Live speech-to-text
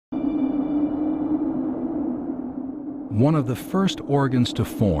One of the first organs to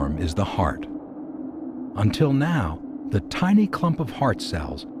form is the heart. Until now, the tiny clump of heart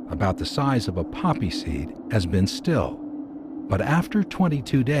cells, about the size of a poppy seed, has been still. But after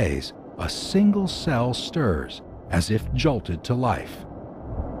 22 days, a single cell stirs, as if jolted to life.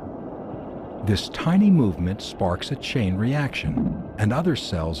 This tiny movement sparks a chain reaction, and other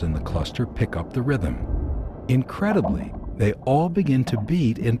cells in the cluster pick up the rhythm. Incredibly, they all begin to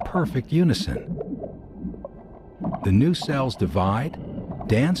beat in perfect unison. The new cells divide,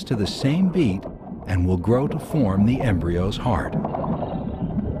 dance to the same beat, and will grow to form the embryo's heart.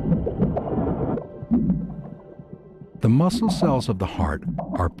 The muscle cells of the heart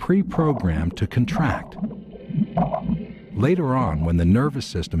are pre-programmed to contract. Later on, when the nervous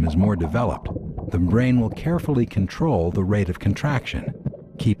system is more developed, the brain will carefully control the rate of contraction,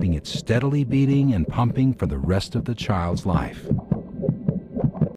 keeping it steadily beating and pumping for the rest of the child's life.